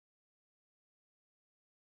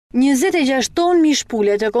26 ton mish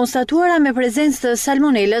pule të konstatuara me prezencë të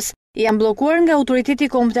salmonelës janë bllokuar nga Autoriteti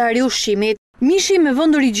Kombëtar i Ushqimit. Mishi me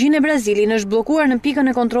vend origjine Brazilin është bllokuar në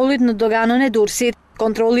pikën e kontrollit në doganën e Durrësit.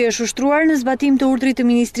 Kontrolli është ushtruar në zbatim të urdhrit të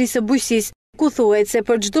ministrisë së Bujqësisë, ku thuhet se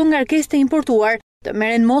për çdo ngarkesë të importuar të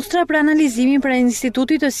merren mostra për analizimin pranë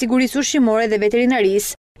Institutit të Sigurisë Ushqimore dhe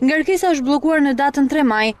Veterinarisë. Ngarkesa është bllokuar në datën 3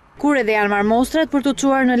 maj, kur edhe janë marrë mostrat për të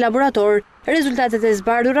çuar në laborator. Rezultatet e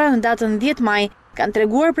zbardhura në datën 10 maj kanë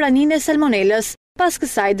treguar praninë e salmonelës. Pas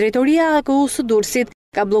kësaj, drejtoria e AKU Durrësit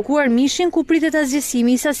ka bllokuar mishin ku pritet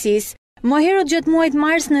asgjësimi i sasisë. Më herët gjatë muajit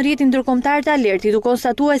mars në rrjetin ndërkombëtar të alertit u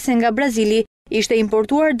konstatua se nga Brazili ishte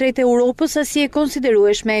importuar drejt Europës sasi e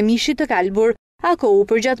konsiderueshme e mishit të kalbur. AKU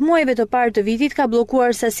për gjatë muajve të parë të vitit ka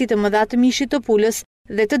bllokuar sasi të mëdha të mishit të pulës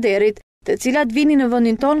dhe të derit, të cilat vinin në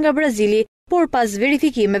vendin tonë nga Brazili, por pas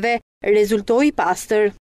verifikimeve rezultoi i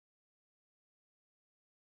pastër.